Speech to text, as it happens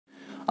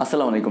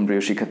আসসালামু আলাইকুম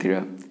প্রিয় শিক্ষার্থীরা,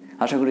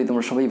 আশা করি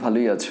তোমরা সবাই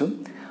ভালোই আছো।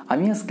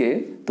 আমি আজকে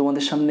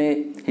তোমাদের সামনে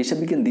হিসাব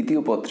বিজ্ঞান দ্বিতীয়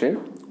পত্রের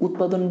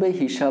উৎপাদন ব্যয়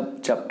হিসাব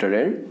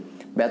চ্যাপ্টারের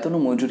বেতন ও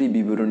মজুরি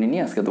বিবরণী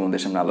নিয়ে আজকে তোমাদের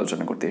সামনে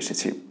আলোচনা করতে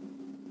এসেছি।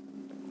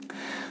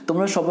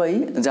 তোমরা সবাই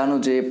জানো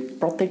যে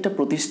প্রত্যেকটা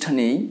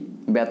প্রতিষ্ঠানেই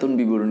বেতন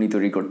বিবরণী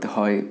তৈরি করতে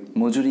হয়,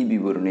 মজুরি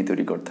বিবরণী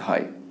তৈরি করতে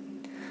হয়।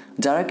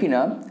 যারা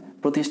কিনা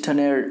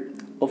প্রতিষ্ঠানের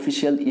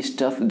অফিসিয়াল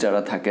স্টাফ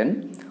যারা থাকেন,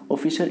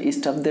 অফিসিয়াল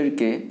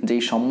স্টাফদেরকে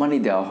যেই সম্মানই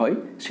দেওয়া হয়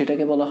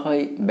সেটাকে বলা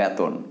হয়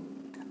বেতন।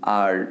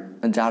 আর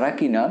যারা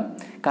কিনা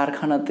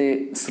কারখানাতে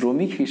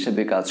শ্রমিক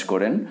হিসেবে কাজ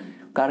করেন,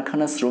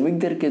 কারখানা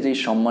শ্রমিকদেরকে যেই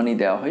সম্মানই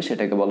দেওয়া হয়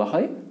সেটাকে বলা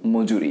হয়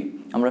মজুরি।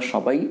 আমরা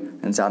সবাই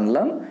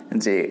জানলাম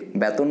যে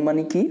বেতন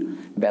মানে কি।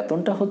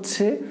 বেতনটা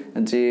হচ্ছে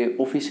যে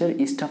অফিসের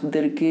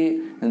স্টাফদেরকে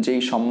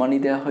যেই সম্মানই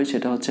দেওয়া হয়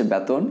সেটা হচ্ছে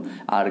বেতন,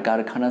 আর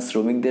কারখানা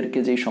শ্রমিকদেরকে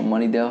যেই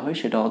সম্মানই দেওয়া হয়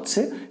সেটা হচ্ছে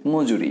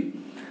মজুরি।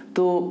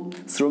 তো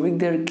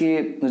শ্রমিকদেরকে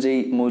যেই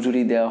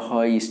মজুরি দেওয়া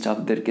হয়,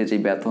 স্টাফদেরকে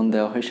যেই বেতন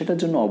দেওয়া হয়, সেটার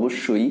জন্য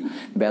অবশ্যই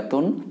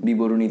বেতন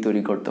বিবরণী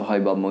তৈরি করতে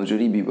হয় বা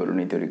মজুরি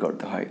বিবরণী তৈরি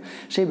করতে হয়।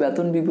 সেই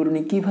বেতন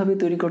বিবরণী কিভাবে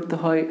তৈরি করতে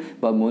হয়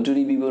বা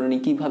মজুরি বিবরণী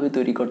কিভাবে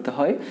তৈরি করতে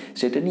হয়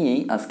সেটা নিয়েই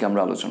আজকে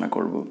আমরা আলোচনা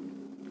করব।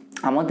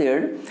 আমাদের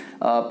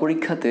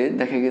পরীক্ষাতে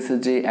দেখা গেছে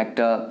যে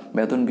একটা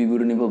বেতন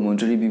বিবরণী বা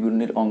মজুরি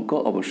বিবরণীর অঙ্ক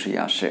অবশ্যই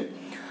আসে।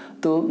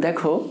 তো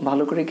দেখো,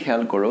 ভালো করে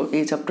খেয়াল করো,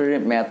 এই চ্যাপ্টারে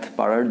ম্যাথ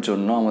পড়ার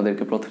জন্য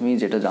আমাদেরকে প্রথমেই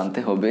যেটা জানতে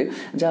হবে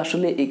যে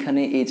আসলে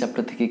এখানে এই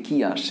চ্যাপ্টার থেকে কি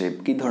আসে,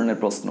 কি ধরনের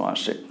প্রশ্ন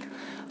আসে।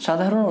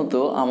 সাধারণত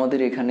আমাদের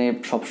এখানে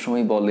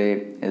সবসময় বলে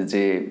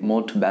যে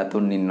মোট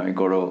বেতন নির্ণয়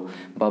করো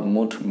বা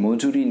মোট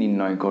মজুরি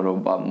নির্ণয় করো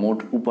বা মোট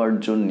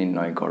উপার্জন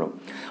নির্ণয় করো।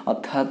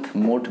 অর্থাৎ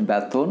মোট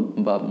বেতন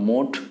বা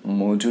মোট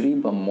মজুরি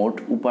বা মোট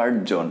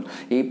উপার্জন,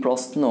 এই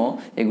প্রশ্ন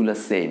এগুলো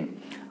সেম।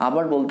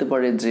 আবার বলতে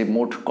পারে যে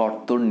মোট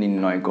কর্তন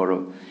নির্ণয় করো।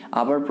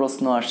 আবার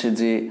প্রশ্ন আসে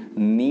যে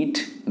নিট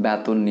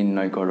বেতন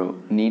নির্ণয় করো,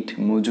 নিট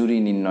মজুরি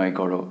নির্ণয়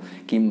করো,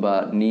 কিংবা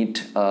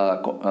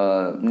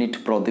নিট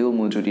প্রদেয়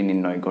মজুরি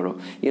নির্ণয় করো।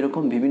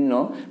 এরকম বিভিন্ন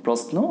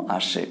প্রশ্ন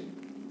আসে।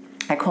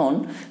 এখন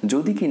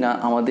যদি কিনা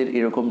আমাদের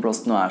এরকম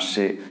প্রশ্ন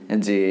আসে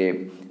যে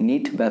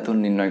নিট বেতন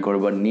নির্ণয় করো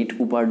বা নিট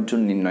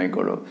উপার্জন নির্ণয়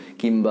করো,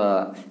 কিংবা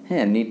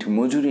নিট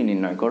মজুরি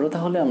নির্ণয় করো,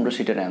 তাহলে আমরা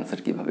সেটার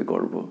অ্যান্সার কিভাবে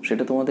করব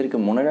সেটা তোমাদেরকে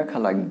মনে রাখা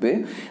লাগবে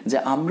যে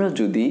আমরা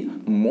যদি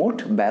মোট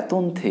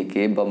বেতন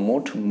থেকে বা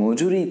মোট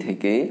মজুরি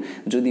থেকে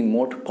যদি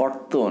মোট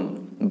কর্তন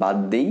বাদ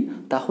দেই,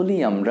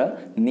 তাহলেই আমরা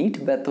নিট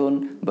বেতন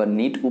বা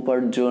নিট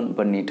উপার্জন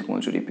বা নিট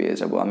মজুরি পেয়ে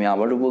যাব। আমি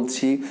আবারও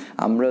বলছি,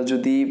 আমরা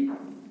যদি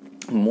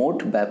মোট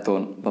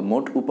বেতন বা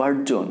মোট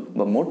উপার্জন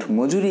বা মোট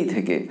মজুরি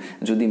থেকে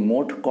যদি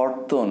মোট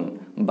কর্তন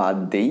বাদ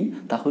দেই,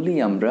 তাহলেই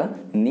আমরা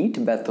নিট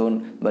বেতন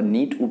বা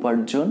নিট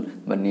উপার্জন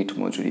বা নিট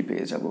মজুরি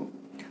পেয়ে যাব।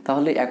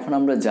 তাহলে এখন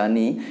আমরা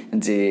জানি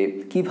যে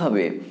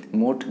কিভাবে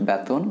মোট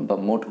বেতন বা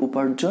মোট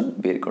উপার্জন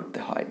বের করতে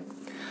হয়।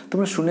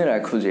 তোমরা শুনে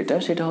রাখো,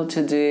 সেটা হচ্ছে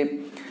যে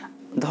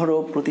ধরো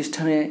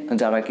প্রতিষ্ঠানে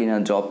যারা কিনা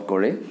জব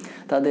করে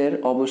তাদের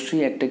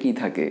অবশ্যই একটা কি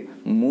থাকে,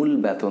 মূল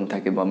বেতন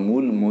থাকে বা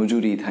মূল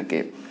মজুরি থাকে।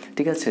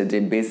 ঠিক আছে, যে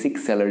বেসিক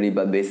স্যালারি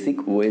বা বেসিক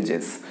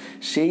ওয়েজেস,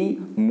 সেই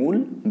মূল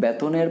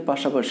বেতনের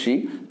পাশাপাশি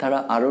তারা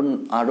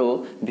আরও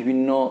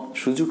বিভিন্ন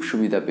সুযোগ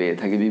সুবিধা পেয়ে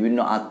থাকে, বিভিন্ন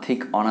আর্থিক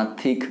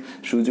অনার্থিক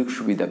সুযোগ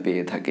সুবিধা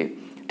পেয়ে থাকে।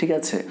 ঠিক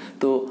আছে,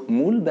 তো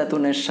মূল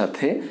বেতনের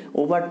সাথে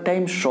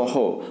ওভারটাইম সহ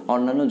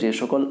অন্যান্য যে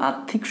সকল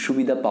আর্থিক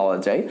সুবিধা পাওয়া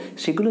যায়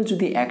সেগুলো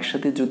যদি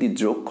একসাথে যদি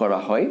যোগ করা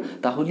হয়,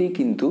 তাহলেই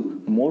কিন্তু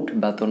মোট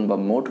বেতন বা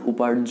মোট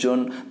উপার্জন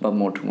বা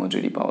মোট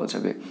মজুরি পাওয়া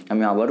যাবে।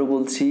 আমি আবারও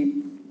বলছি,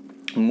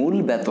 মূল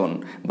বেতন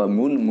বা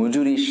মূল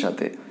মজুরির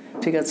সাথে,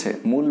 ঠিক আছে,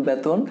 মূল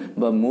বেতন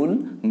বা মূল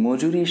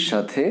মজুরির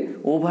সাথে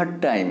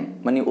ওভারটাইম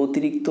মানে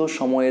অতিরিক্ত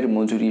সময়ের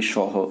মজুরি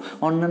সহ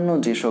অন্যান্য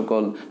যে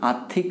সকল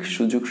আর্থিক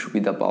সুযোগ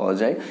সুবিধা পাওয়া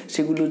যায়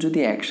সেগুলো যদি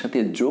একসাথে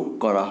যোগ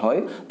করা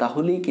হয়,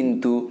 তাহলেই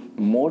কিন্তু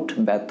মোট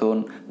বেতন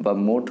বা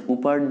মোট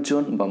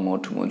উপার্জন বা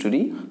মোট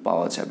মজুরি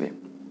পাওয়া যাবে।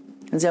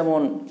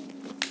 যেমন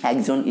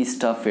একজন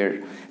স্টাফের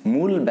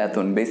মূল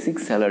বেতন বেসিক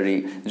স্যালারি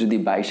যদি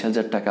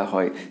 22,000 টাকা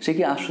হয়, সে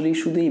কি আসলেই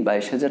শুধু এই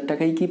 22,000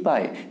 টাকাই কি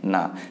পায়?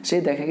 না, সে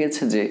দেখা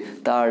গেছে যে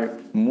তার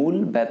মূল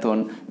বেতন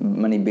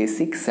মানে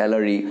বেসিক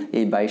স্যালারি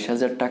এই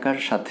 22,000 টাকার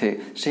সাথে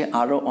সে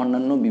আরও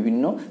অন্যান্য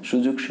বিভিন্ন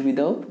সুযোগ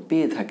সুবিধাও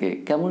পেয়ে থাকে।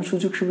 কেমন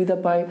সুযোগ সুবিধা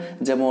পায়?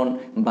 যেমন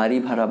বাড়ি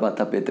ভাড়া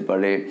ভাতা পেতে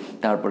পারে,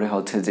 তারপরে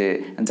হচ্ছে যে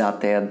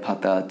যাতায়াত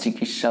ভাতা,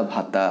 চিকিৎসা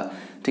ভাতা,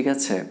 ঠিক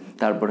আছে,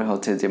 তারপরে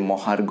হচ্ছে যে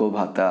মহার্ঘ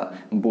ভাতা,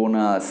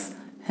 বোনাস,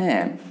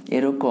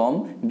 এরকম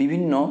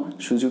বিভিন্ন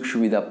সুযোগ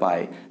সুবিধা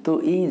পায়। তো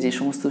এই যে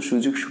সমস্ত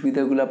সুযোগ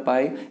সুবিধাগুলো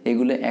পায়,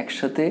 এগুলো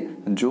একসাথে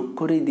যোগ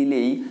করে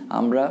দিলেই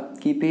আমরা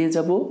কি পেয়ে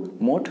যাব?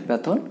 মোট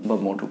বেতন বা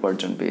মোট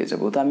উপার্জন পেয়ে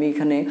যাব। তো আমি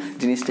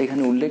জিনিসটা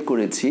এখানে উল্লেখ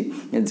করেছি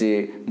যে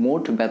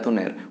মোট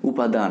বেতনের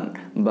উপাদান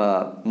বা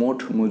মোট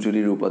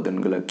মজুরির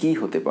উপাদানগুলো কি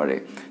হতে পারে।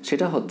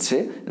 সেটা হচ্ছে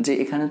যে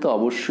এখানে তো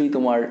অবশ্যই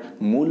তোমার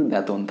মূল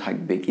বেতন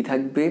থাকবে। কি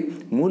থাকবে?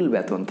 মূল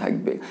বেতন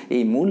থাকবে।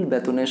 এই মূল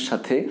বেতনের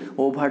সাথে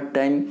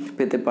ওভারটাইম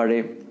পেতে পারে,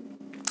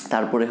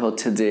 তারপরে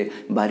হচ্ছে যে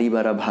বাড়ি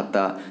ভাড়া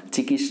ভাতা,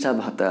 চিকিৎসা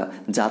ভাতা,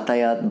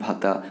 যাতায়াত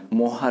ভাতা,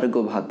 মহার্ঘ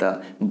ভাতা,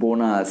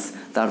 বোনাস,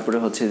 তারপরে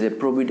হচ্ছে যে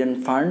প্রভিডেন্ট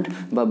ফান্ড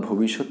বা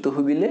ভবিষ্যৎ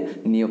তহবিলে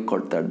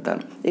নিয়োগকর্তার দান।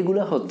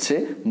 এগুলো হচ্ছে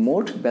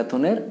মোট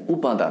বেতনের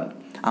উপাদান।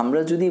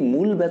 আমরা যদি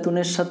মূল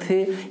বেতনের সাথে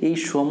এই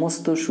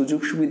সমস্ত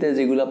সুযোগ সুবিধা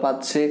যেগুলো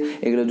পাচ্ছে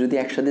এগুলো যদি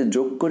একসাথে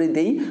যোগ করে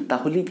দেই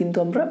তাহলেই কিন্তু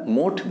আমরা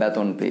মোট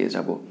বেতন পেয়ে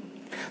যাব।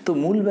 তো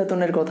মূল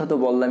বেতনের কথা তো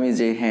বললামই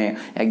যে হ্যাঁ,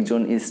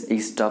 একজন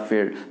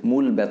স্টাফের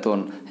মূল বেতন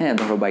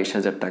ধরো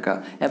 22,000 টাকা,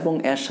 এবং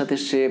এর সাথে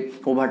সে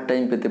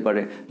ওভারটাইম পেতে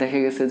পারে। দেখা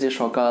গেছে যে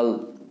সকাল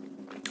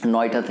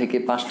 9টা থেকে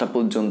 5টা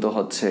পর্যন্ত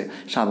হচ্ছে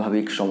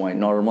স্বাভাবিক সময়,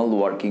 নর্মাল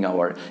ওয়ার্কিং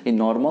আওয়ার। এই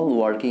নর্মাল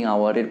ওয়ার্কিং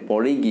আওয়ারের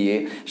পরে গিয়ে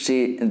সে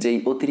যেই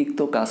অতিরিক্ত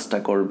কাজটা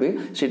করবে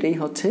সেটাই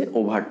হচ্ছে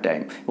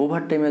ওভারটাইম।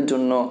 ওভারটাইমের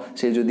জন্য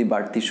সে যদি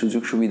বাড়তি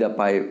সুযোগ সুবিধা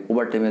পায়,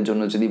 ওভারটাইমের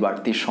জন্য যদি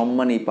বাড়তি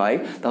সম্মানই পায়,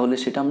 তাহলে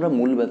সেটা আমরা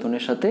মূল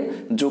বেতনের সাথে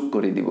যোগ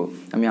করে দিব।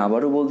 আমি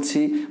আবারও বলছি,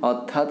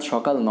 অর্থাৎ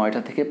সকাল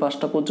 9টা থেকে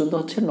 5টা পর্যন্ত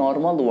হচ্ছে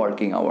নর্মাল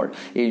ওয়ার্কিং আওয়ার।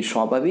 এই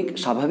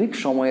স্বাভাবিক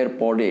সময়ের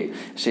পরে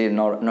সে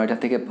 9টা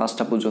থেকে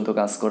 5টা পর্যন্ত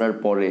কাজ করার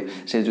পরে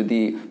সে যদি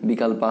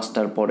বিকাল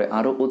 5টার পরে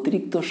আরও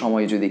অতিরিক্ত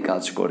সময় যদি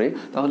কাজ করে,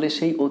 তাহলে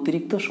সেই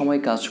অতিরিক্ত সময়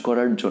কাজ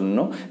করার জন্য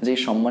যে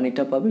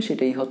সম্মানীটা পাবে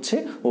সেটাই হচ্ছে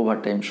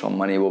ওভারটাইম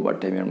সম্মানী,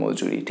 ওভারটাইমের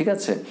মজুরি। ঠিক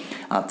আছে?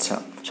 আচ্ছা,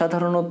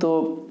 সাধারণত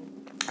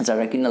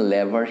যারা কিনা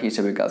লেবার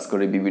হিসেবে কাজ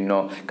করে বিভিন্ন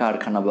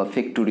কারখানা বা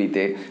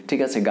ফ্যাক্টরিতে, ঠিক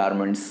আছে,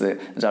 গার্মেন্টসে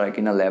যারা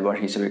কিনা লেবার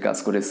হিসেবে কাজ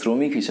করে,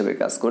 শ্রমিক হিসেবে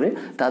কাজ করে,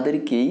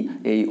 তাদেরকেই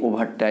এই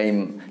ওভারটাইম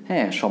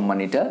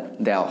সম্মানীটা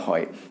দেওয়া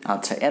হয়।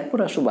 আচ্ছা, এরপর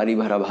আসো বাড়ি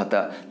ভাড়া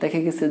ভাতা। দেখা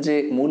গেছে যে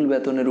মূল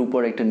বেতনের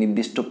উপর একটা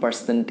নির্দিষ্ট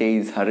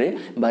পার্সেন্টেজ হারে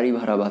বাড়ি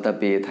ভাড়া ভাতা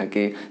পেয়ে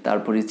থাকে।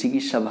 তারপরে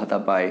চিকিৎসা ভাতা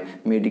পায়,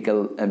 মেডিকেল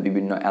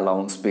বিভিন্ন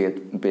অ্যালাউন্স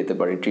পেতে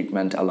পারে,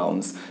 ট্রিটমেন্ট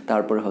অ্যালাউন্স।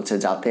 তারপরে হচ্ছে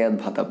যাতায়াত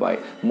ভাতা পায়,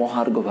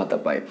 মহার্ঘ ভাতা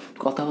পায়।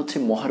 কথা হচ্ছে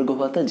মহার্ঘ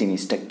ভাতা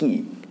জিনিসটা কি?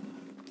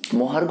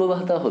 মহার্ঘ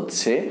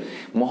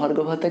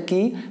ভাতা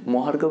কি?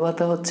 মহার্ঘ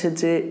ভাতা হচ্ছে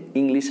যে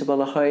ইংলিশে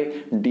বলা হয়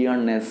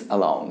ডিয়ারনেস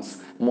অ্যালাউন্স।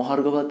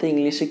 মহার্ঘ ভাতা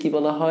ইংলিশে কি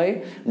বলা হয়?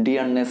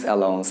 ডিয়ারনেস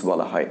অ্যালাউন্স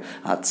বলা হয়।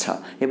 আচ্ছা,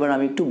 এবার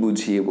আমি একটু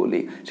বুঝিয়ে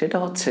বলি। সেটা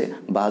হচ্ছে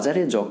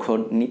বাজারে যখন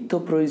নিত্য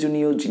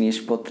প্রয়োজনীয়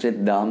জিনিসপত্রের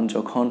দাম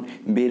যখন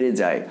বেড়ে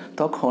যায়,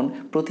 তখন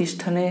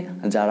প্রতিষ্ঠানে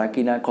যারা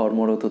কিনা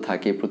কর্মরত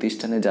থাকে,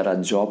 প্রতিষ্ঠানে যারা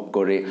জব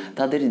করে,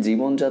 তাদের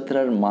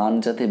জীবনযাত্রার মান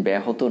যাতে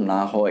ব্যাহত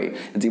না হয়,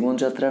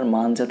 জীবনযাত্রার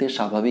মান যাতে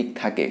স্বাভাবিক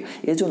থাকে,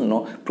 এজন্য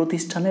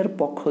প্রতিষ্ঠানের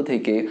পক্ষ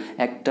থেকে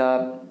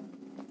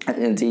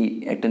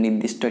একটা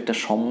নির্দিষ্ট একটা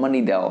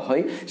সম্মানই দেওয়া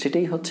হয়,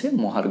 সেটাই হচ্ছে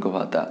মহার্ঘ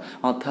ভাতা।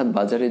 অর্থাৎ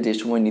বাজারে যে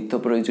সময় নিত্য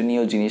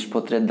প্রয়োজনীয়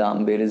জিনিসপত্রের দাম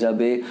বেড়ে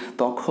যাবে,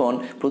 তখন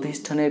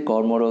প্রতিষ্ঠানে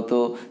কর্মরত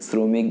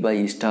শ্রমিক বা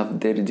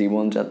স্টাফদের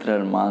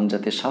জীবনযাত্রার মান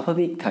যাতে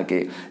স্বাভাবিক থাকে,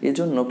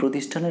 এজন্য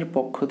প্রতিষ্ঠানের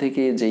পক্ষ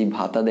থেকে যেই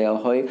ভাতা দেওয়া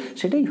হয়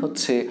সেটাই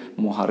হচ্ছে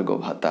মহার্ঘ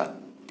ভাতা।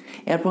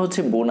 এরপর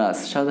হচ্ছে বোনাস।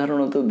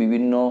 সাধারণত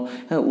বিভিন্ন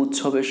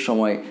উৎসবের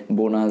সময়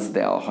বোনাস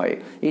দেওয়া হয়।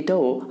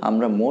 এটাও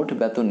আমরা মোট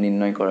বেতন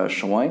নির্ণয় করার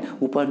সময়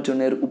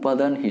উপার্জনের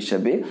উপাদান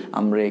হিসেবে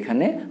আমরা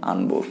এখানে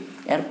আনবো।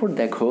 এরপর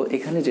দেখো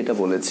এখানে যেটা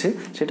বলেছে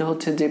সেটা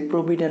হচ্ছে যে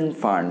প্রভিডেন্ট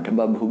ফান্ড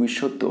বা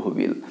ভবিষ্যৎ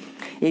তহবিল।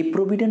 এই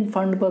প্রভিডেন্ট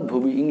ফান্ড বা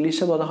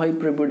ইংলিশে বলা হয়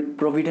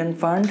প্রভিডেন্ট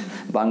ফান্ড,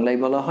 বাংলায়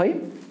বলা হয়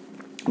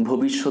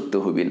ভবিষ্যৎ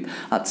তহবিল।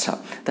 আচ্ছা,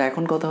 তা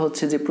এখন কথা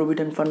হচ্ছে যে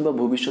প্রভিডেন্ট ফান্ড বা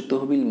ভবিষ্যৎ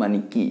তহবিল মানে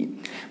কি?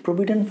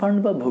 প্রভিডেন্ট ফান্ড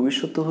বা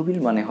ভবিষ্যৎ তহবিল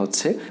মানে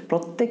হচ্ছে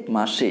প্রত্যেক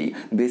মাসেই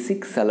বেসিক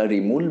স্যালারি,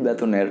 মূল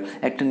বেতনের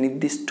একটা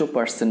নির্দিষ্ট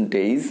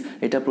পার্সেন্টেজ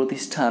এটা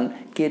প্রতিষ্ঠান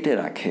কেটে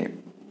রাখে।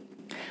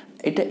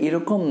 এটা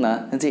এরকম না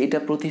যে এটা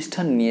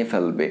প্রতিষ্ঠান নিয়ে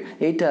ফেলবে,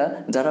 এটা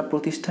যারা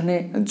প্রতিষ্ঠানে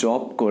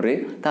জব করে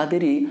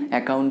তাদেরই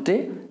অ্যাকাউন্টে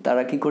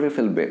তারা কি করে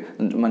ফেলবে,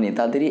 মানে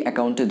তাদেরই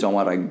অ্যাকাউন্টে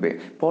জমা রাখবে।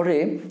 পরে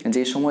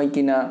যে সময়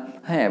কিনা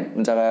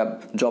যারা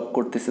জব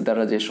করতেছে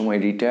তারা যে সময়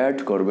রিটায়ার্ড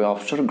করবে,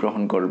 অবসর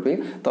গ্রহণ করবে,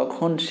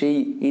 তখন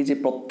এই যে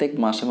প্রত্যেক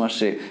মাসে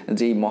মাসে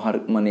যেই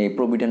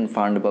প্রভিডেন্ট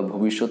ফান্ড বা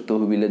ভবিষ্যৎ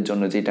তহবিলের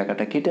জন্য যে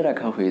টাকাটা কেটে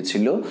রাখা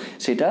হয়েছিল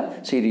সেটা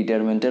সেই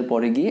রিটায়ারমেন্টের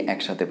পরে গিয়ে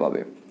একসাথে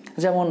পাবে।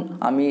 যেমন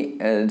আমি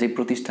যে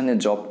প্রতিষ্ঠানে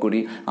জব করি,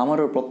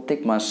 আমারও প্রত্যেক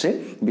মাসে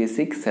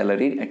বেসিক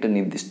স্যালারির একটা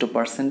নির্দিষ্ট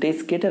পার্সেন্টেজ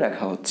কেটে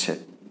রাখা হচ্ছে।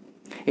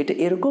 এটা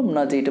এরকম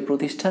না যে এটা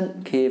প্রতিষ্ঠান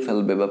খেয়ে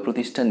ফেলবে বা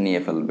প্রতিষ্ঠান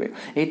নিয়ে ফেলবে,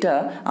 এটা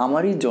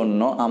আমারই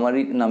জন্য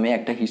আমারই নামে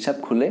একটা হিসাব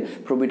খুলে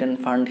প্রভিডেন্ট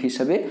ফান্ড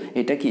হিসাবে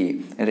এটা কি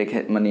রেখে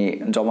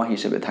জমা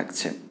হিসেবে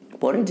থাকছে।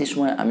 পরে যে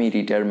সময় আমি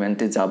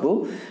রিটায়ারমেন্টে যাব,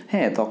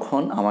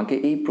 তখন আমাকে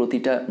এই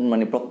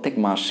প্রত্যেক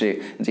মাসে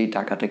যেই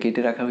টাকাটা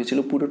কেটে রাখা হয়েছিল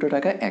পুরোটা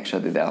টাকা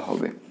একসাথে দেওয়া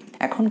হবে।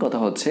 এখন কথা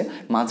হচ্ছে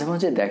মাঝে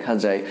মাঝে দেখা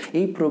যায়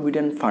এই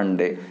প্রভিডেন্ট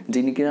ফান্ডে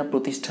যিনি কিনা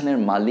প্রতিষ্ঠানের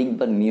মালিক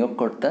বা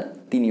নিয়োগকর্তা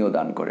তিনিও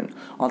দান করেন।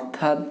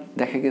 অর্থাৎ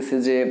দেখা গেছে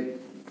যে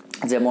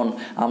যেমন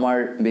আমার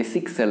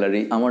বেসিক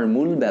স্যালারি, আমার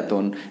মূল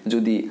বেতন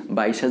যদি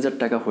 22,000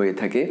 টাকা হয়ে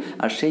থাকে,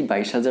 আর সেই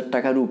 22,000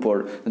 টাকার উপর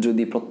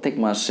যদি প্রত্যেক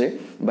মাসে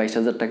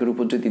 22,000 টাকার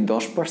উপর যদি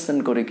 10%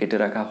 করে কেটে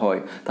রাখা হয়,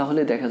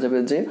 তাহলে দেখা যাবে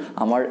যে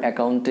আমার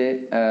অ্যাকাউন্টে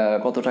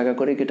কত টাকা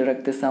করে কেটে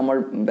রাখতেছে আমার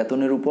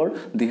বেতনের উপর?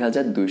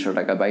 2,200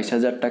 টাকা।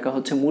 22,000 টাকা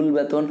হচ্ছে মূল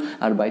বেতন,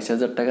 আর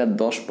 22,000 টাকার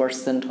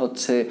 10%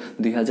 হচ্ছে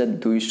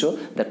 2,200।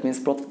 দ্যাট মিনস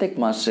প্রত্যেক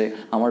মাসে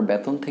আমার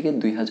বেতন থেকে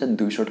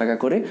 2,200 টাকা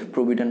করে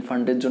প্রভিডেন্ট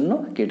ফান্ডের জন্য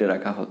কেটে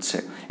রাখা হচ্ছে।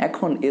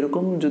 এখন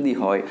এরকম যদি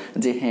হয়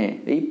যে হ্যাঁ,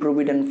 এই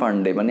প্রভিডেন্ট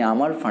ফান্ডে মানে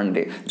আমার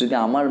ফান্ডে যদি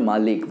আমার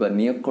মালিক বা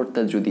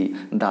নিয়োগকর্তা যদি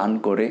দান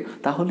করে,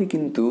 তাহলে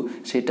কিন্তু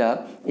সেটা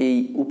এই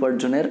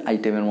উপার্জনের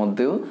আইটেমের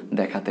মধ্যেও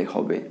দেখাতে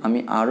হবে। আমি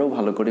আরও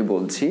ভালো করে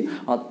বলছি,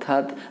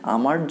 অর্থাৎ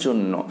আমার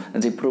জন্য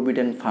যে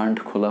প্রভিডেন্ট ফান্ড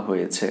খোলা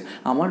হয়েছে,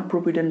 আমার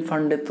প্রভিডেন্ট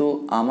ফান্ডে তো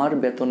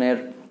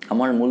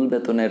আমার মূল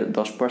বেতনের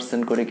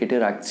 10% করে কেটে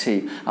রাখছেই,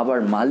 আবার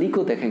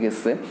মালিকও দেখা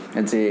গেছে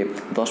যে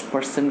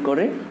 10%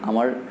 করে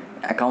আমার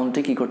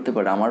অ্যাকাউন্টে কি করতে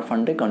পারে, আমার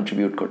ফান্ডে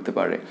কন্ট্রিবিউট করতে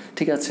পারে।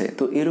 ঠিক আছে,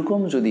 তো এরকম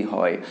যদি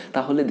হয়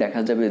তাহলে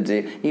দেখা যাবে যে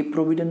এই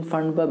প্রভিডেন্ট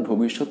ফান্ড বা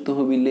ভবিষ্যৎ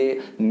তহবিলে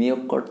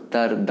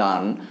নিয়োগকর্তার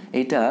দান,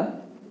 এটা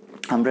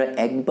আমরা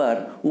একবার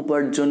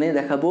উপার্জনে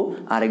দেখাবো,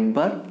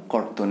 আরেকবার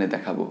কর্তনে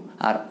দেখাবো।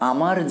 আর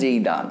আমার যেই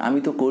দান, আমি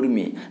তো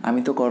কর্মী,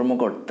 আমি তো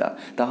কর্মকর্তা,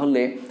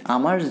 তাহলে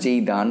আমার যেই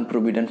দান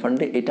প্রভিডেন্ট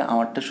ফান্ডে, এটা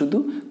আমারটা শুধু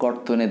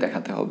কর্তনে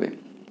দেখাতে হবে।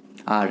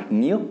 আর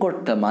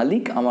নিয়োগকর্তা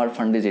মালিক আমার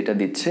ফান্ডে যেটা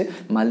দিচ্ছে,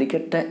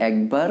 মালিকেরটা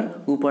একবার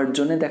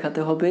উপার্জনে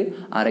দেখাতে হবে,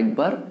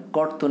 আরেকবার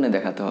কর্তনে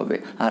দেখাতে হবে।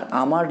 আর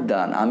আমার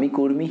দান, আমি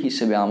কর্মী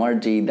হিসেবে আমার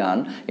যেই দান,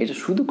 এটা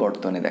শুধু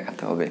কর্তনে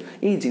দেখাতে হবে।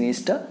 এই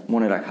জিনিসটা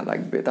মনে রাখা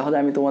লাগবে। তাহলে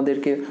আমি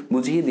তোমাদেরকে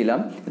বুঝিয়ে দিলাম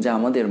যে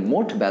আমাদের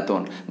মোট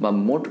বেতন বা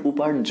মোট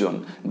উপার্জন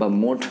বা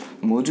মোট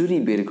মজুরি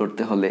বের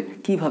করতে হলে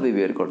কিভাবে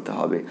বের করতে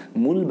হবে।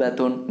 মূল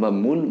বেতন বা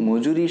মূল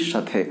মজুরির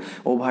সাথে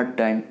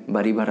ওভারটাইম,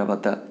 বাড়ি ভাড়া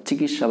ভাতা,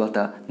 চিকিৎসা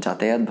ভাতা,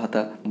 যাতায়াত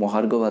ভাতা,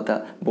 মহার্ঘ ভাতা,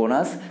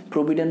 বোনাস,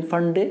 প্রভিডেন্ট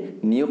ফান্ডে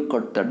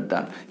নিয়োগকর্তার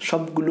দান,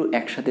 সবগুলো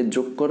একসাথে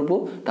যোগ করব,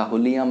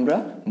 তাহলেই আমরা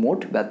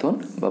মোট বেতন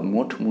বা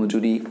মোট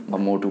মজুরি বা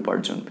মোট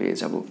উপার্জন পেয়ে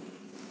যাব।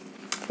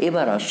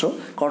 এবার আসো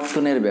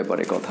কর্তনের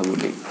ব্যাপারে কথা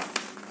বলি।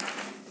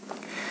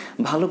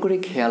 ভালো করে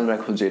খেয়াল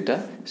রাখো,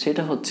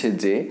 সেটা হচ্ছে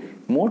যে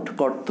মোট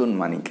কর্তন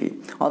মানে কি।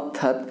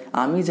 অর্থাৎ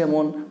আমি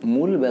যেমন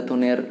মূল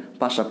বেতনের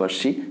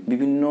পাশাপাশি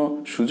বিভিন্ন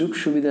সুযোগ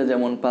সুবিধা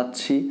যেমন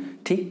পাচ্ছি,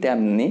 ঠিক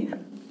তেমনি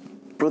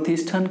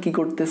প্রতিষ্ঠান কি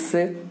করতেছে,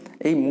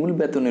 এই মূল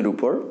বেতনের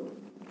উপর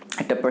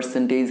একটা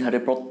পার্সেন্টেজ হারে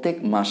প্রত্যেক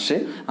মাসে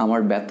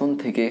আমার বেতন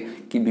থেকে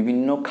কি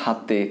বিভিন্ন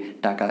খাতে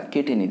টাকা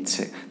কেটে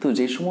নিচ্ছে। তো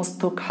যে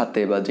সমস্ত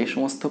খাতে বা যে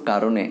সমস্ত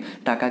কারণে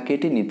টাকা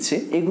কেটে নিচ্ছে,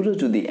 এগুলো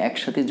যদি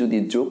একসাথে যদি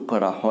যোগ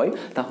করা হয়,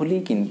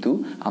 তাহলেই কিন্তু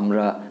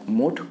আমরা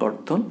মোট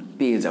কর্তন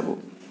পেয়ে যাব।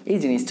 এই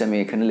জিনিসটা আমি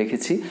এখানে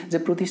লিখেছি যে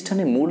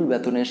প্রতিষ্ঠানে মূল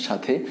বেতনের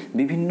সাথে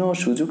বিভিন্ন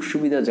সুযোগ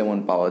সুবিধা যেমন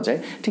পাওয়া যায়,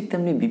 ঠিক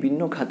তেমনি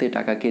বিভিন্ন খাতে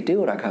টাকা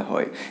কেটেও রাখা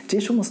হয়। যে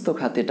সমস্ত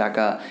খাতে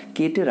টাকা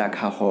কেটে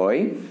রাখা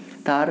হয়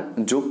তার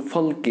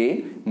যোগফলকে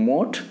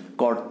মোট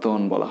কর্তন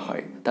বলা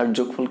হয়। তার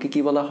যোগফলকে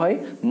কি বলা হয়?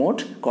 মোট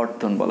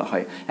কর্তন বলা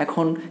হয়।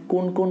 এখন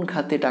কোন কোন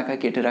খাতে টাকা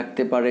কেটে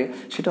রাখতে পারে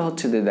সেটা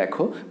হচ্ছে যে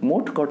দেখো,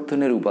 মোট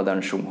কর্তনের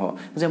উপাদানসমূহ,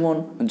 যেমন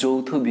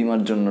যৌথ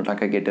বীমার জন্য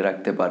টাকা কেটে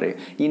রাখতে পারে,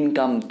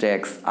 ইনকাম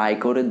ট্যাক্স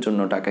আয়করের জন্য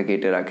টাকা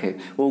কেটে রাখে,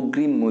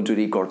 অগ্রিম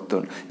মজুরি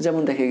কর্তন,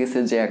 যেমন দেখা গেছে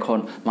যে এখন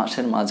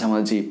মাসের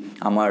মাঝামাঝি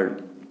আমার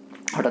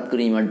হঠাৎ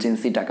করে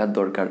ইমার্জেন্সি টাকার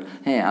দরকার,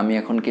 হ্যাঁ আমি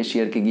এখন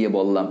ক্যাশিয়ারকে গিয়ে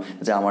বললাম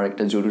যে আমার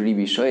একটা জরুরি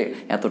বিষয়ে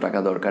এত টাকা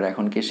দরকার।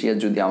 এখন ক্যাশিয়ার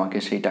যদি আমাকে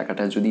সেই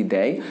টাকাটা যদি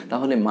দেয়,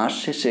 তাহলে মাস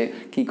শেষে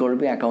কি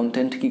করবে,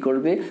 অ্যাকাউন্টেন্ট কি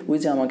করবে, ওই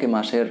যে আমাকে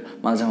মাসের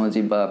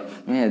মাঝামাঝি বা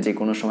যে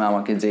কোনো সময়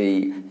আমাকে যেই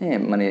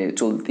মানে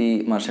চলতি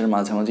মাসের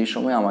মাঝামাঝির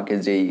সময় আমাকে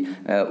যেই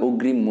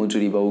অগ্রিম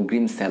মজুরি বা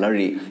অগ্রিম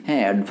স্যালারি,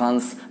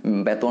 অ্যাডভান্স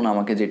বেতন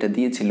আমাকে যেটা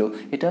দিয়েছিল,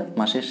 এটা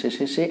মাসের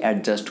শেষে সে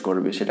অ্যাডজাস্ট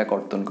করবে, সেটা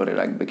কর্তন করে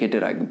রাখবে, কেটে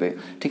রাখবে।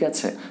 ঠিক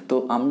আছে, তো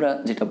আমরা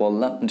যেটা বললাম,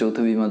 যৌথ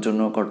বীমার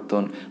জন্য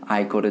কর্তন,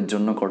 আয়করের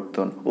জন্য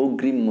কর্তন,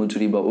 অগ্রিম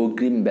মজুরি বা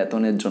অগ্রিম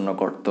বেতনের জন্য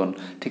কর্তন,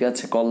 ঠিক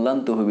আছে, কল্যাণ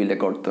তহবিলে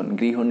কর্তন,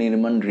 গৃহ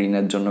নির্মাণ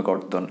ঋণের জন্য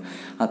কর্তন।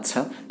 আচ্ছা,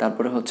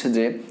 তারপরে হচ্ছে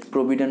যে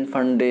প্রভিডেন্ট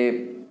ফান্ডে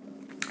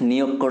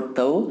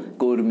নিয়োগকর্তাও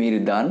কর্মীর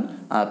দান।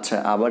 আচ্ছা,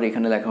 আবার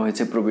এখানে লেখা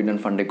হয়েছে প্রভিডেন্ট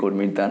ফান্ডে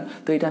কর্মীর দান।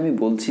 তো এটা আমি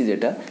বলছি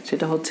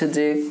সেটা হচ্ছে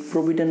যে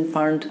প্রভিডেন্ট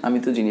ফান্ড, আমি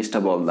তো জিনিসটা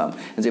বললাম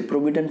যে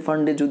প্রভিডেন্ট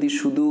ফান্ডে যদি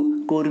শুধু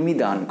কর্মী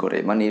দান করে,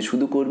 মানে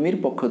শুধু কর্মীর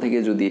পক্ষ থেকে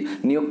যদি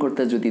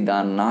নিয়োগকর্তা যদি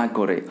দান না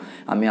করে,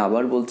 আমি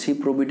আবার বলছি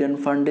প্রভিডেন্ট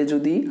ফান্ডে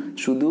যদি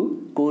শুধু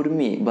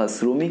কর্মী বা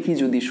শ্রমিকই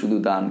যদি শুধু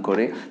দান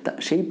করে, তা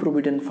সেই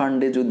প্রভিডেন্ট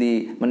ফান্ডে যদি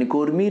মানে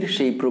কর্মীর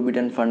সেই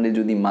প্রভিডেন্ট ফান্ডে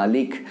যদি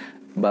মালিক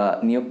বা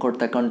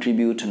নিয়োগকর্তা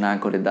কন্ট্রিবিউট না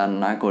করে, দান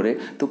না করে,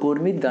 তো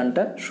কর্মীর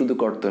দানটা শুধু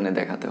কর্তনে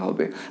দেখাতে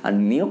হবে। আর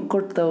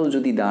নিয়োগকর্তাও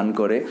যদি দান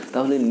করে,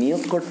 তাহলে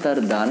নিয়োগকর্তার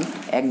দান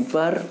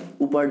একবার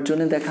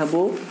উপার্জনে দেখাবো,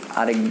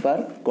 আরেকবার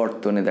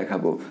কর্তনে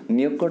দেখাবো।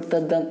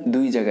 নিয়োগকর্তার দান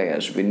দুই জায়গায়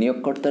আসবে,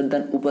 নিয়োগকর্তার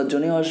দান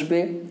উপার্জনেও আসবে,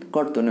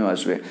 কর্তনেও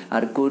আসবে,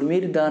 আর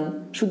কর্মীর দান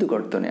শুধু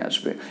কর্তনে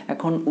আসবে।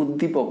 এখন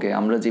উদ্দীপকে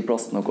আমরা যে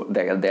প্রশ্ন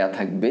দেয়া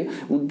থাকবে,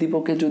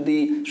 উদ্দীপকে যদি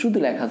শুধু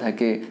লেখা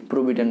থাকে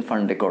প্রভিডেন্ট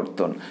ফান্ডে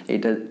কর্তন,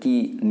 এটা কি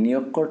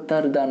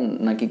নিয়োগকর্তার দান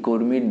নাকি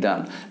কর্মীর দান,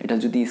 এটা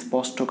যদি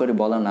স্পষ্ট করে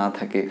বলা না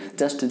থাকে,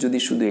 জাস্ট যদি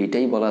শুধু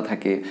এইটাই বলা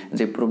থাকে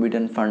যে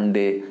প্রভিডেন্ট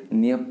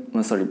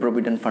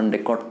ফান্ডে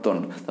কর্তন,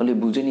 তাহলে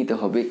বুঝে নিতে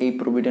হবে এই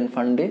প্রভিডেন্ট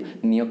ফান্ডে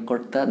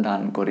নিয়োগকর্তা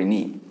দান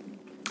করেনি,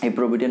 এই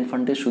প্রভিডেন্ট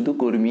ফান্ডে শুধু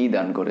কর্মীই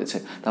দান করেছে।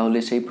 তাহলে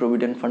সেই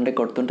প্রভিডেন্ট ফান্ডে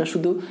কর্তনটা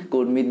শুধু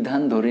কর্মীর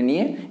দান ধরে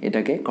নিয়ে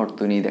এটাকে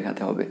কর্তনই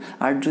দেখাতে হবে।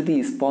 আর যদি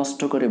স্পষ্ট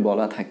করে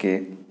বলা থাকে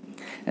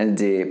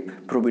যে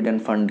প্রভিডেন্ট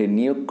ফান্ডে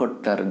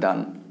নিয়োগকর্তার দান,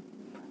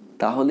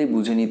 তাহলে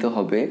বুঝে নিতে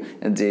হবে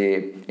যে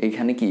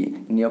এখানে কি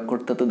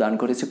নিয়োগকর্তা তো দান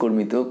করেছে,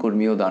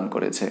 কর্মীও দান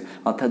করেছে।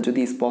 অর্থাৎ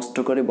যদি স্পষ্ট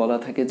করে বলা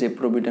থাকে যে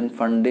প্রভিডেন্ট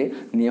ফান্ডে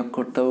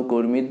নিয়োগকর্তা ও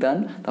কর্মীর দান,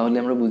 তাহলে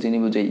আমরা বুঝে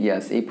নিব যে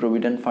ইয়াস, এই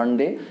প্রভিডেন্ট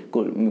ফান্ডে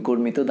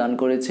কর্মী তো দান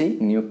করেছেই,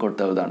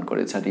 নিয়োগকর্তাও দান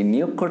করেছে। আর এই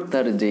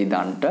নিয়োগকর্তার যেই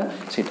দানটা,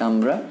 সেটা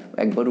আমরা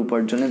একবার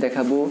উপার্জনে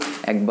দেখাবো,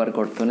 একবার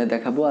কর্তনে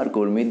দেখাবো, আর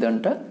কর্মীর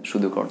দানটা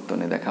শুধু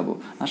কর্তনে দেখাবো।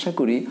 আশা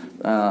করি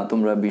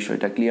তোমরা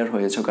বিষয়টা ক্লিয়ার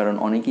হয়েছ, কারণ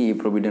অনেকেই এই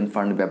প্রভিডেন্ট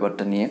ফান্ড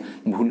ব্যাপারটা নিয়ে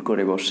ভুল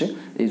করে বসে,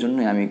 এই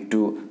জন্যই আমি একটু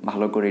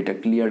ভালো করে এটা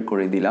ক্লিয়ার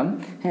করে দিলাম।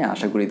 হ্যাঁ,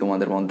 আশা করি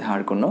তোমাদের মধ্যে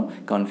আর কোনো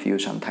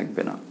কনফিউশন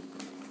থাকবে না।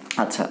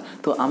 আচ্ছা,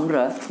 তো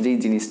আমরা যেই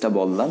জিনিসটা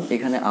বললাম,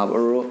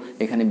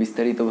 এখানে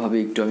বিস্তারিতভাবে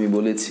একটু আমি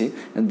বলেছি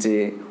যে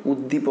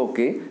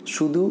উদ্দীপকে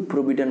শুধু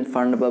প্রভিডেন্ট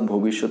ফান্ড বা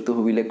ভবিষ্যৎ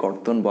তহবিলে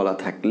কর্তন বলা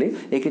থাকলে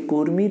একে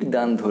কর্মীর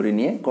দান ধরে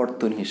নিয়ে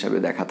কর্তন হিসাবে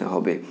দেখাতে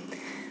হবে।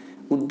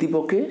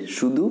 উদ্দীপকে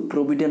শুধু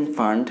প্রভিডেন্ট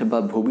ফান্ড বা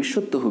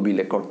ভবিষ্যৎ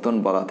তহবিলে কর্তন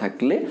বলা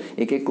থাকলে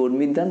একে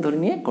কর্মীর দান ধরে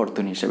নিয়ে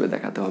কর্তন হিসেবে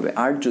দেখাতে হবে।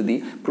 আর যদি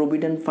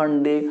প্রভিডেন্ট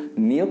ফান্ডে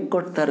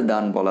নিয়োগকর্তার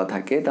দান বলা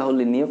থাকে,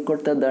 তাহলে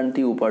নিয়োগকর্তার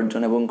দানটি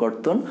উপার্জন এবং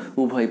কর্তন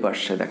উভয়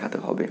পার্শ্বে দেখাতে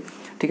হবে।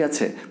 ঠিক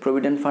আছে,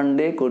 প্রভিডেন্ট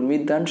ফান্ডে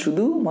কর্মীর দান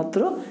শুধুমাত্র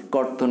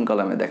কর্তন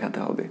কলামে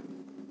দেখাতে হবে।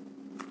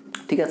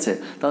 ঠিক আছে,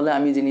 তাহলে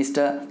আমি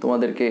জিনিসটা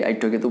তোমাদেরকে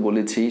একটুকে তো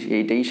বলেছি,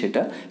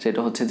 সেটা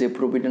হচ্ছে যে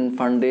প্রভিডেন্ট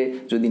ফান্ডে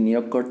যদি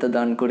নিয়োগকর্তা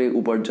দান করে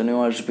উপার্জনেও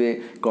আসবে,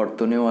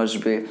 কর্তনেও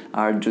আসবে।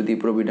 আর যদি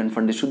প্রভিডেন্ট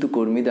ফান্ডে শুধু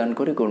কর্মী দান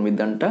করে, কর্মীর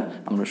দানটা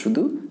আমরা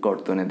শুধু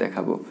কর্তনে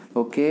দেখাবো।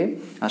 ওকে,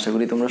 আশা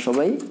করি তোমরা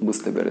সবাই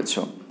বুঝতে পেরেছ।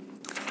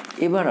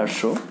 এবার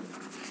আসো,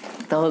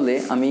 তাহলে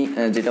আমি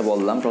যেটা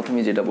বললাম,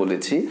 প্রথমে যেটা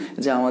বলেছি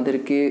যে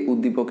আমাদেরকে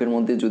উদ্দীপকের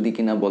মধ্যে যদি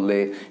কিনা বলে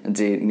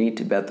যে নিট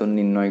বেতন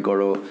নির্ণয়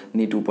করো,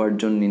 নিট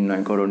উপার্জন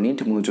নির্ণয় করো, নিট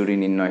মজুরি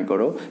নির্ণয়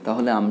করো,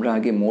 তাহলে আমরা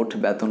আগে মোট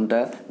বেতনটা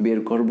বের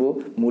করব,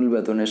 মূল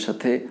বেতনের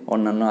সাথে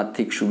অন্যান্য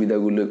আর্থিক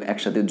সুবিধাগুলো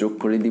একসাথে যোগ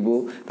করে দিব,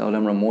 তাহলে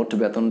আমরা মোট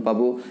বেতন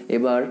পাবো।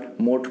 এবার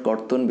মোট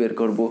কর্তন বের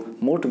করব,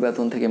 মোট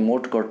বেতন থেকে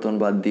মোট কর্তন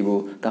বাদ দিব,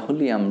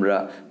 তাহলেই আমরা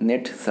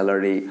net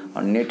salary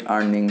R net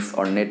earnings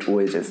R net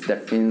wages,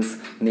 that means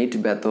net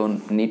বেতন,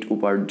 নেট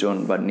উপার্জন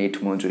বা নেট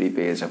মজুরি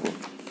পেয়ে যাব।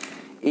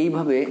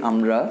 এইভাবে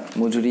আমরা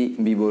মজুরি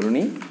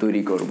বিবরণী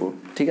তৈরি করব।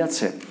 ঠিক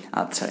আছে,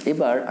 আচ্ছা,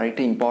 এবার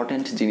আরেকটা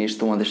ইম্পর্ট্যান্ট জিনিস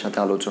তোমাদের সাথে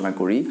আলোচনা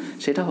করি,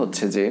 সেটা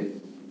হচ্ছে যে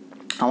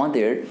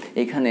আমাদের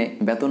এখানে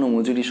বেতন ও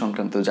মজুরি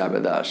সংক্রান্ত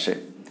জাবেদা আসে।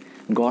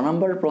 গ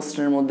নাম্বার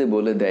প্রশ্নের মধ্যে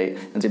বলে দেয়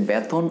যে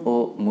বেতন ও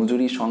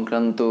মজুরি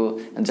সংক্রান্ত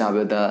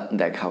জাবেদা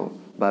দেখাও,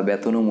 বা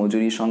বেতন ও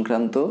মজুরি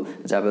সংক্রান্ত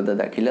জাবেদা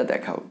দাখিলা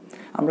দেখাও।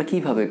 আমরা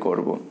কিভাবে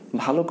করব?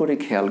 ভালো করে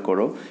খেয়াল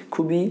করো,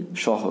 খুবই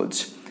সহজ।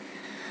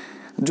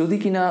 যদি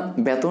কিনা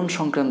বেতন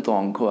সংক্রান্ত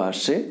অঙ্ক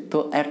আসে, তো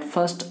অ্যাট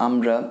ফার্স্ট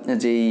আমরা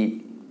যেই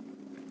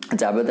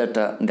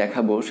জাবেদাটা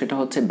দেখাবো সেটা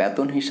হচ্ছে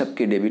বেতন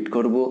হিসাবকে ডেবিট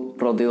করব,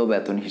 প্রদেয়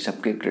বেতন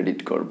হিসাবকে ক্রেডিট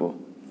করব।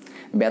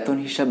 বেতন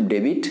হিসাব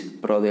ডেবিট,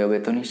 প্রদেয়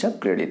বেতন হিসাব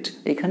ক্রেডিট।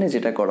 এখানে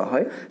যেটা করা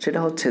হয় সেটা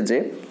হচ্ছে যে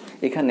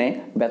এখানে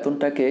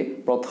বেতনটাকে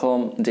প্রথম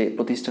যে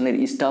প্রতিষ্ঠানের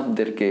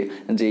স্টাফদেরকে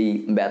যেই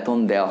বেতন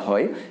দেওয়া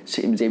হয়,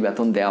 যে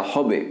বেতন দেওয়া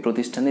হবে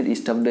প্রতিষ্ঠানের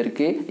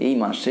স্টাফদেরকে এই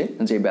মাসে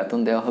যে বেতন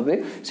দেওয়া হবে,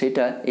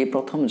 সেটা এই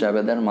প্রথম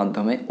জাবেদার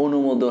মাধ্যমে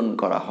অনুমোদন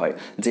করা হয়।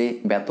 যে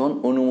বেতন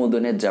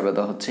অনুমোদনের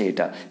জাবেদা হচ্ছে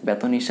এটা,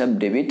 বেতন হিসাব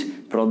ডেবিট,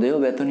 প্রদেয়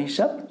বেতন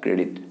হিসাব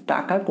ক্রেডিট।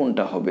 টাকা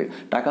কোনটা হবে?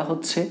 টাকা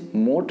হচ্ছে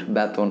মোট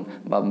বেতন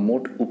বা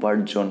মোট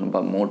উপার্জন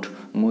বা মোট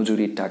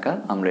মজুরির টাকা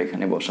আমরা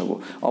এখানে বসাবো।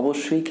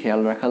 অবশ্যই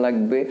খেয়াল রাখা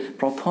লাগবে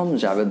প্রথম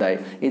জাবেদায়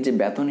এই যে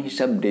বেতন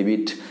হিসাব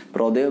ডেবিট,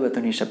 প্রদেয়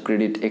বেতন হিসাব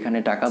ক্রেডিট, এখানে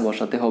টাকা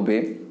বসাতে হবে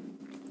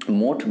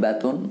মোট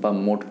বেতন বা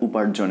মোট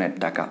উপার্জনের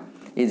টাকা।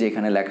 এই যে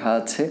এখানে লেখা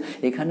আছে,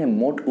 এখানে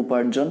মোট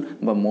উপার্জন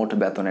বা মোট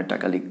বেতনের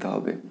টাকা লিখতে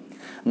হবে।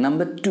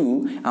 নাম্বার 2,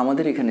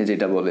 আমাদের এখানে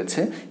যেটা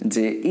বলেছে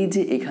যে এই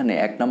যে এখানে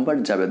 1 নাম্বার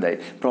জাবেদায়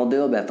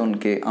প্রদেয়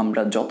বেতনকে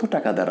আমরা যত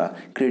টাকা দ্বারা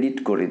ক্রেডিট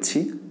করেছি,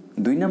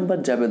 2 নাম্বার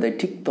জাবেদায়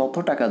ঠিক তত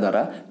টাকা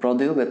দ্বারা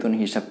প্রদেয় বেতন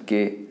হিসাবকে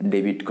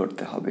ডেবিট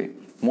করতে হবে,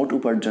 মোট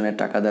উপার্জনের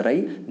টাকা দ্বারাই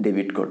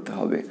ডেবিট করতে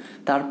হবে।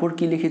 তারপর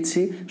কি লিখেছি?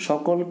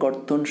 সকল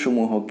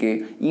কর্তনসমূহকে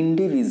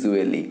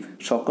ইন্ডিভিজুয়ালি,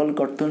 সকল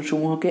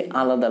কর্তনসমূহকে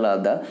আলাদা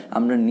আলাদা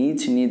আমরা নিজ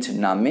নিজ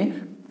নামে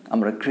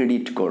আমরা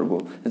ক্রেডিট করব।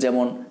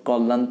 যেমন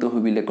কল্যাণ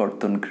তহবিলে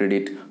কর্তন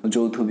ক্রেডিট,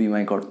 যৌথ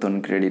বিমায় কর্তন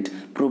ক্রেডিট,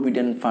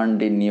 প্রভিডেন্ট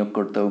ফান্ডে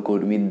নিয়োগকর্তা ও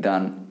কর্মীর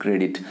দান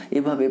ক্রেডিট।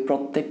 এভাবে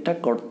প্রত্যেকটা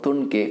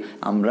কর্তনকে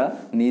আমরা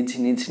নিজ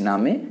নিজ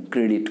নামে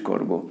ক্রেডিট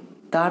করব।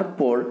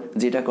 তারপর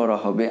যেটা করা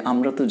হবে,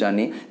 আমরা তো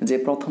জানি যে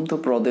প্রথম তো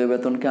প্রদেয়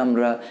বেতনকে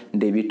আমরা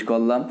ডেবিট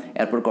করলাম,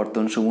 এরপর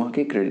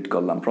কর্তনসমূহকে ক্রেডিট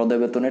করলাম। প্রদেয়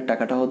বেতনের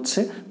টাকাটা হচ্ছে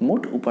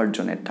মোট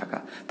উপার্জনের টাকা।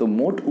 তো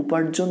মোট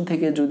উপার্জন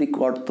থেকে যদি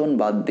কর্তন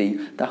বাদ দেই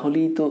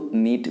তাহলেই তো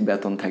নিট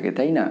বেতন থাকে,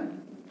 তাই না?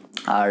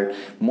 আর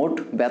মোট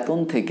বেতন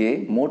থেকে,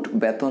 মোট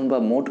বেতন বা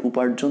মোট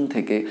উপার্জন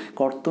থেকে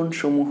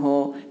কর্তনসমূহ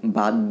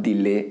বাদ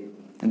দিলে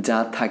যা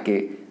থাকে,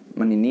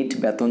 মানে নিট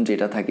বেতন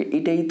যেটা থাকে,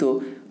 এটাই তো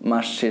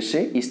মাস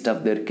শেষে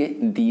স্টাফদেরকে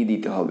দিয়ে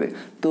দিতে হবে।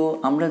 তো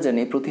আমরা জানি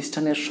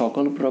প্রতিষ্ঠানের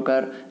সকল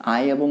প্রকার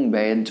আয় এবং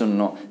ব্যয়ের জন্য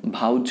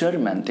ভাউচার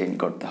মেনটেন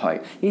করতে হয়।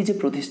 এই যে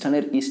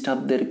প্রতিষ্ঠানের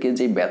স্টাফদেরকে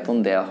যে বেতন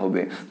দেয়া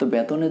হবে, তো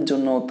বেতনের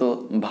জন্য তো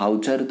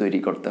ভাউচার তৈরি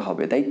করতে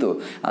হবে, তাই তো?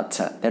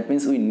 আচ্ছা, দ্যাট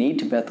মিনস ওই নিট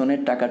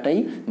বেতনের টাকাটাই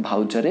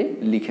ভাউচারে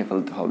লিখে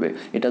ফেলতে হবে।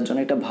 এটার জন্য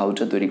একটা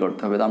ভাউচার তৈরি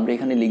করতে হবে। তো আমরা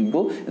এখানে লিখব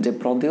যে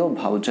প্রদেয়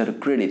ভাউচার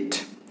ক্রেডিট,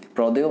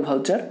 প্রদেয়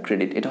ভাউচার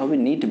ক্রেডিট, এটা হবে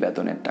নিট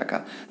বেতনের টাকা।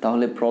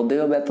 তাহলে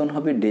প্রদেয় বেতন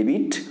হবে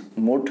ডেবিট,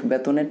 মোট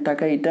বেতনের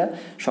টাকা এটা,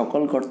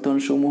 সকল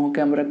কর্তনসমূহকে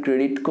আমরা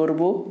ক্রেডিট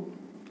করব।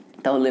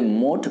 তাহলে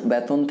মোট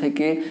বেতন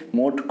থেকে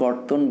মোট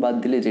কর্তন বাদ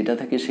দিলে যেটা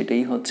থাকে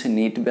সেটাই হচ্ছে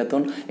নিট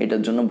বেতন।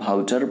 এটার জন্য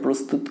ভাউচার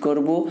প্রস্তুত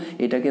করব,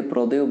 এটাকে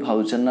প্রদেয়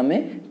ভাউচার নামে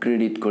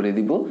ক্রেডিট করে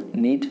দিব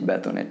নিট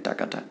বেতনের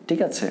টাকাটা, ঠিক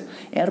আছে?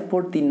 এরপর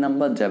 3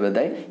 নাম্বার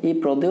জাবেদায় এই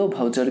প্রদেয়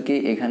ভাউচারকে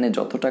এখানে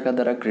যত টাকা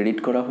দ্বারা ক্রেডিট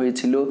করা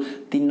হয়েছিল,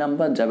 3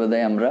 নাম্বার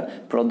জাবেদায় আমরা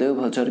প্রদেয়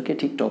ভাউচারকে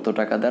ঠিক তত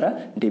টাকা দ্বারা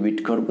ডেবিট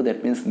করব। দ্যাট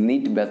মিনস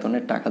নিট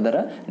বেতনের টাকা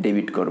দ্বারা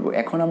ডেবিট করব।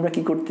 এখন আমরা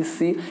কি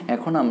করতেছি?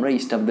 এখন আমরা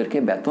স্টাফদেরকে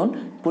বেতন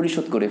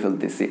পরিশোধ করে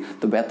ফেলতেছি।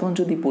 তো বেতন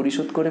যদি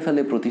পরিশোধ করে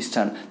ফেলে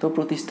প্রতিষ্ঠান, তো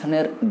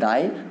প্রতিষ্ঠানের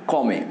দায়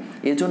কমে।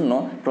 এজন্য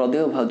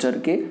প্রদেয়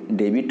ভাউচারকে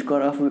ডেবিট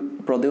করা,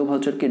 প্রদেয়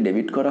ভাউচারকে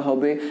ডেবিট করা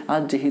হবে।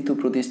 আর যেহেতু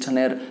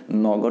প্রতিষ্ঠানের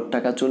নগদ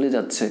টাকা চলে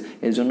যাচ্ছে,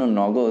 এজন্য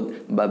নগদ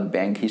বা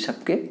ব্যাংক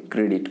হিসাবকে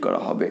ক্রেডিট করা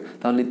হবে।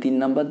 তাহলে 3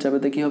 নাম্বার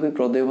জাবেদা কি হবে?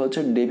 প্রদেয়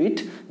ভাউচার ডেবিট,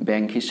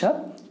 ব্যাংক হিসাব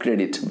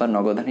ক্রেডিট বা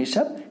নগদান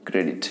হিসাব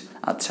ক্রেডিট।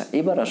 আচ্ছা,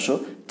 এবার আসো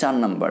 4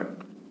 নাম্বার।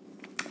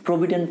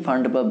 প্রভিডেন্ট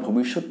ফান্ড বা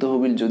ভবিষ্যৎ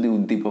তহবিল যদি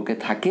উদ্দীপকে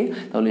থাকে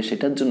তাহলে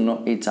সেটার জন্য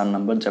এই 4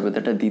 নাম্বার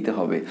জাবেদাটা দিতে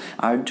হবে।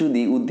 আর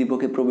যদি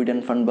উদ্দীপকে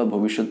প্রভিডেন্ট ফান্ড বা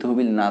ভবিষ্যৎ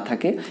তহবিল না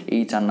থাকে,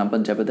 এই 4 নাম্বার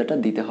জাবেদাটা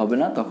দিতে হবে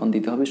না, তখন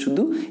দিতে হবে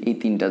শুধু এই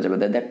 3টা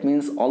জাবেদা। দ্যাট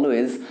মিনস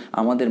অলওয়েজ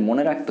আমাদের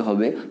মনে রাখতে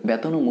হবে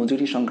বেতন ও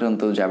মজুরি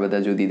সংক্রান্ত জাবেদা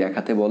যদি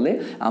দেখাতে বলে,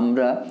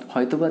 আমরা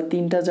হয়তোবা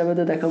 3টা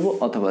জাবেদা দেখাবো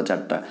অথবা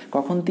 4টা।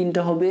 কখন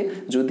 3টা হবে?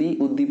 যদি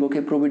উদ্দীপকে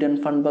প্রভিডেন্ট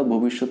ফান্ড বা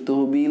ভবিষ্যৎ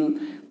তহবিল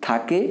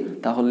থাকে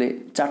তাহলে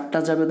 4টা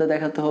জাবেদা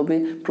দেখাতে হবে।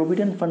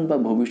 প্রভিডেন্ট ফান্ড বা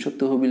ভবিষ্যৎ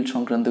তহবিল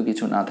সংক্রান্ত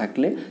কিছু না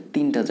থাকলে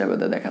 3টা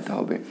জাবেদা দেখাতে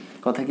হবে।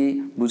 কথা কি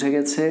বুঝে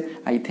গেছে?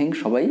 আই থিঙ্ক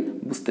সবাই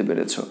বুঝতে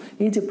পেরেছো।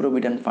 এই যে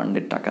প্রভিডেন্ট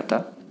ফান্ডের টাকাটা,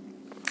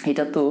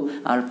 এটা তো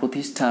আর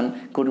প্রতিষ্ঠান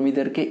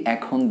কর্মীদেরকে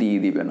এখন দিয়ে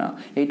দিবে না,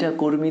 এটা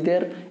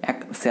কর্মীদের এক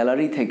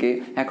স্যালারি থেকে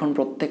এখন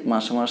প্রত্যেক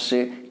মাসে মাসে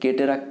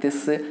কেটে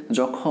রাখতেছে।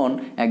 যখন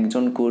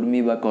একজন কর্মী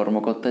বা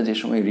কর্মকর্তা যে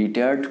সময়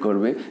রিটায়ার্ড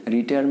করবে,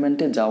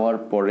 রিটায়ারমেন্টে যাওয়ার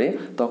পরে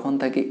তখন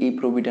তাকে এই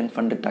প্রভিডেন্ট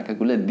ফান্ডের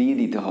টাকাগুলো দিয়ে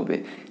দিতে হবে,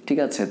 ঠিক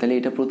আছে? তাহলে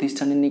এটা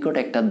প্রতিষ্ঠানের নিকট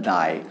একটা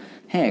দায়।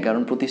 হ্যাঁ,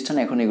 কারণ প্রতিষ্ঠান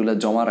এখন এগুলো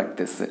জমা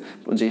রাখতেছে।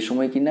 যে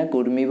সময় কিনা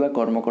কর্মী বা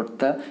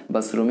কর্মকর্তা বা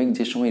শ্রমিক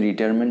যে সময়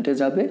রিটায়ারমেন্টে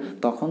যাবে,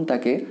 তখন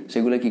তাকে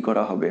সেগুলো কি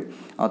করা হবে।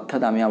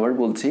 অর্থাৎ আমি আবার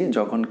বলছি,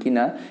 যখন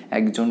কিনা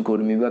একজন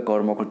কর্মী বা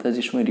কর্মকর্তা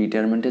যে সময়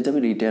রিটায়ারমেন্টে যাবে,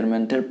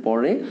 রিটায়ারমেন্টের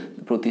পরে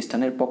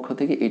প্রতিষ্ঠানের পক্ষ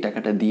থেকে এই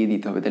টাকাটা দিয়ে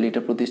দিতে হবে। তাহলে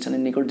এটা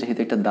প্রতিষ্ঠানের নিকট যেহেতু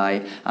একটা দায়,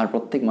 আর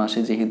প্রত্যেক মাসে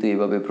যেহেতু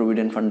এভাবে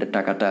প্রভিডেন্ট ফান্ডের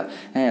টাকাটা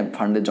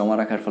ফান্ডে জমা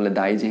রাখার ফলে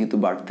দায় যেহেতু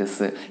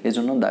বাড়তেছে,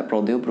 এজন্য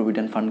প্রদেয়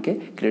প্রভিডেন্ট ফান্ডকে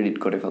ক্রেডিট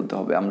করে ফেলতে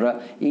হবে। আমরা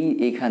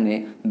এখানে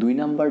 2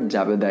 নাম্বার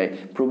জাবেদায়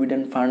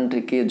প্রভিডেন্ট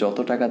ফান্ডকে যত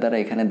টাকা দ্বারা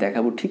এখানে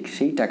দেখাবো, ঠিক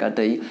সেই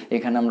টাকাটাই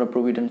এখানে আমরা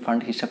প্রভিডেন্ট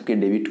ফান্ড হিসাবকে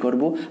ডেবিট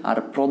করব। আর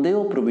প্রদেয়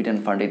প্রভিডেন্ট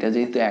ফান্ড, এটা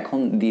যেহেতু এখন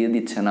দিয়ে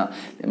দিচ্ছে না,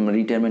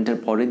 রিটায়ারমেন্টের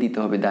পরে দিতে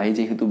হবে, দায়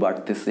যেহেতু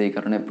বাড়তেছে, এই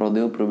কারণে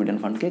প্রদেয় প্রভিডেন্ট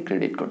ফান্ডকে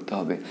ক্রেডিট করতে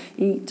হবে।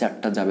 এই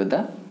 4টা জাবেদা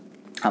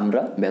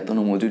আমরা বেতন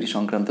ও মজুরি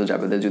সংক্রান্ত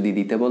জাবেদা যদি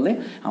দিতে বলে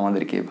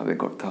আমাদেরকে এভাবে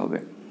করতে হবে।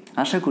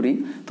 আশা করি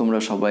তোমরা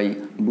সবাই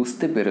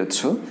বুঝতে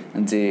পেরেছো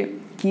যে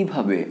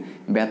কিভাবে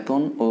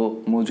বেতন ও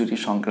মজুরি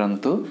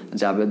সংক্রান্ত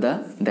জাবেদা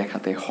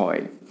দেখাতে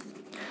হয়।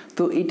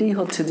 তো এটাই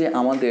হচ্ছে যে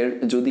আমাদের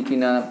যদি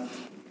কিনা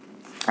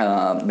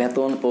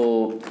বেতন ও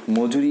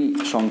মজুরি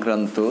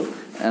সংক্রান্ত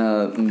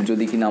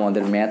যদি কিনা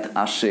আমাদের ম্যাথ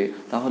আসে,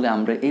 তাহলে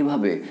আমরা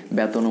এইভাবে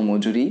বেতন ও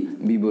মজুরি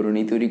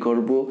বিবরণী তৈরি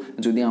করব।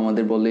 যদি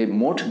আমাদের বলে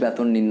মোট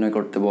বেতন নির্ণয়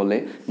করতে বলে,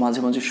 মাঝে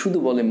মাঝে শুধু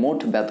বলে মোট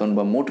বেতন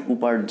বা মোট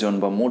উপার্জন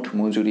বা মোট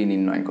মজুরি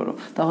নির্ণয় করো,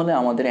 তাহলে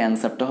আমাদের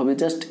অ্যান্সারটা হবে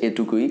জাস্ট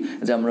এটুকুই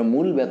যে আমরা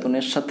মূল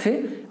বেতনের সাথে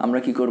আমরা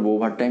কি করব,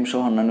 ওভারটাইম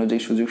সহ অন্যান্য যে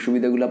সুযোগ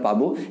সুবিধাগুলো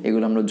পাবো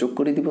এগুলো আমরা যোগ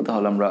করে দিব,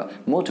 তাহলে আমরা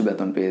মোট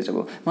বেতন পেয়ে যাব।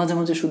 মাঝে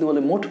মাঝে শুধু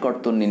বলে মোট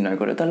কর্তন নির্ণয়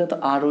করে, তাহলে তো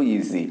আরও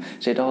ইজি।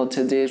 সেটা হচ্ছে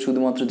যে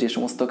শুধুমাত্র যে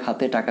সমস্ত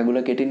খাতে টাকাগুলো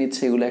কেটে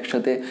নিচ্ছে এগুলো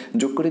একসাথে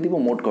যোগ করে দিব,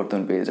 মোট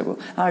কর্তন পেয়ে যাব।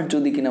 আর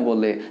যদি কিনা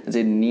বলে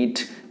যে নিট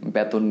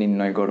বেতন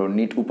নির্ণয় করো,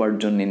 নিট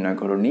উপার্জন নির্ণয়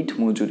করো, নিট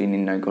মজুরি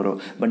নির্ণয় করো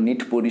বা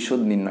নিট পরিশোধ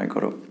নির্ণয়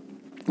করো,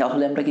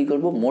 তাহলে আমরা কি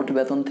করব, মোট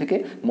বেতন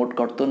থেকে মোট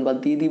কর্তন বাদ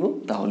দিয়ে দিব,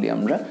 তাহলে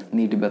আমরা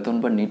নিট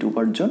বেতন বা নিট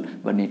উপার্জন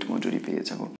বা নিট মজুরি পেয়ে যাব।